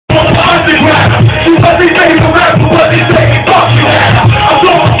underground. You what they say the rapper, what they say, fuck you now. I'm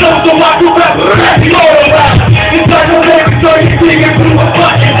going so I can rap, rap the all around. It's like a baby, so you dig it through a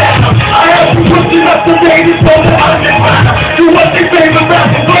fucking down. I have to push it up the ladies from the underground. You what they say the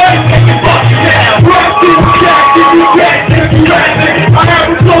rapper, what they say, fuck you now. Rock to the jack, if you can't, if you rapping. I have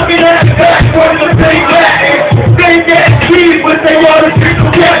to talking ass back from the big Latin. They get keys, but they want to pick the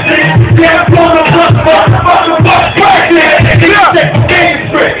captain. Yeah, I'm gonna fuck pregnant.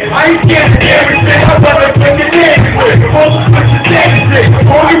 I ain't scared of everything. I'm about to bring it anyway. All the switches and shit.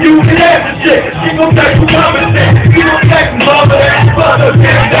 All you do is ask the shit. She gon' take you common sense. You don't take me mother ass mother.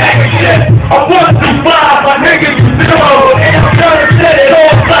 Get a bag of shit. I want to five, my niggas you know. And I'm gonna set it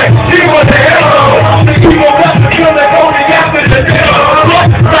all like she was a hero. I'm the hero, that's the girl that only after the hero.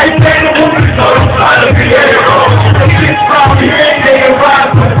 Right there, the woman, so I'm trying to be a hero. The bitch probably ain't getting ride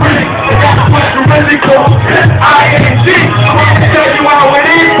for free. That's what you really call ING. I'm tell you how it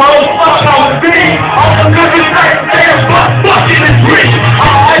is, bro. Fuck on the beat. All the niggas like, damn, fucking is rich.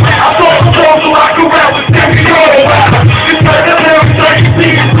 I thought the song so I could rap with them, you know about it. You turn the lyrics, so you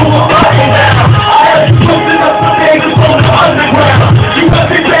see it's to a bubble now. I had to post it up some niggas on the underground. You got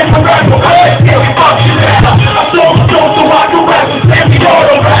me saying for rap, but I ain't getting fuck you now. I saw the song so I could rap with them, you know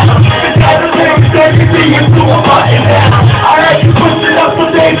about it. You turn the lyrics, so you see it's to a button now. I had to push it up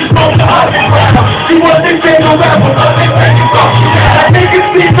some niggas on the underground. You want me saying for rap, but I ain't getting fuck you now. Niggas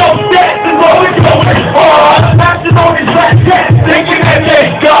see no stats and rolling going hard. Passing on his last jet, thinking that they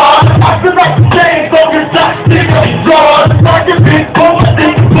God. I feel like the chains on your side, niggas drawn. Like a big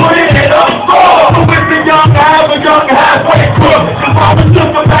bullshit, put it in a fall. So if the young have a young halfway crook, cause I was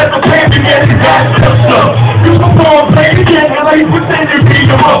just a pass of baby and his ass just up. You can go and play the game and late pretend you beat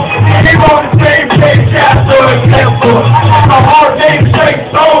them up. And they on the same page, chapter example. My heart ain't straight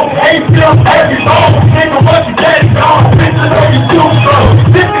stone, ain't still heavy bone. Nigga, what you dead gone, bitches know you too slow.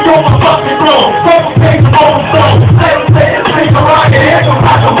 This is on my fucking road, couple things on the stone. Let them say this thing around your head, come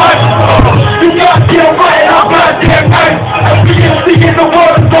back a microphone. You goddamn right, I'm goddamn right. FuCC in the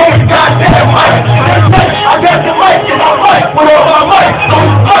world is going goddamn right. I got the mic and I'm right with all my mic. So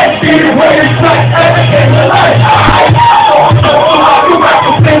it's might be the way it's like, everything in life. I'm so hard to rap,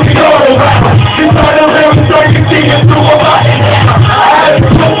 I'm thinking all around. You try to live so you see it through a body now. I had to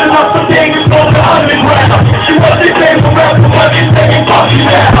push it up some niggas on the underground. You what they say for rap, what they say, fuck you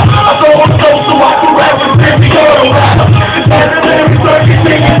now.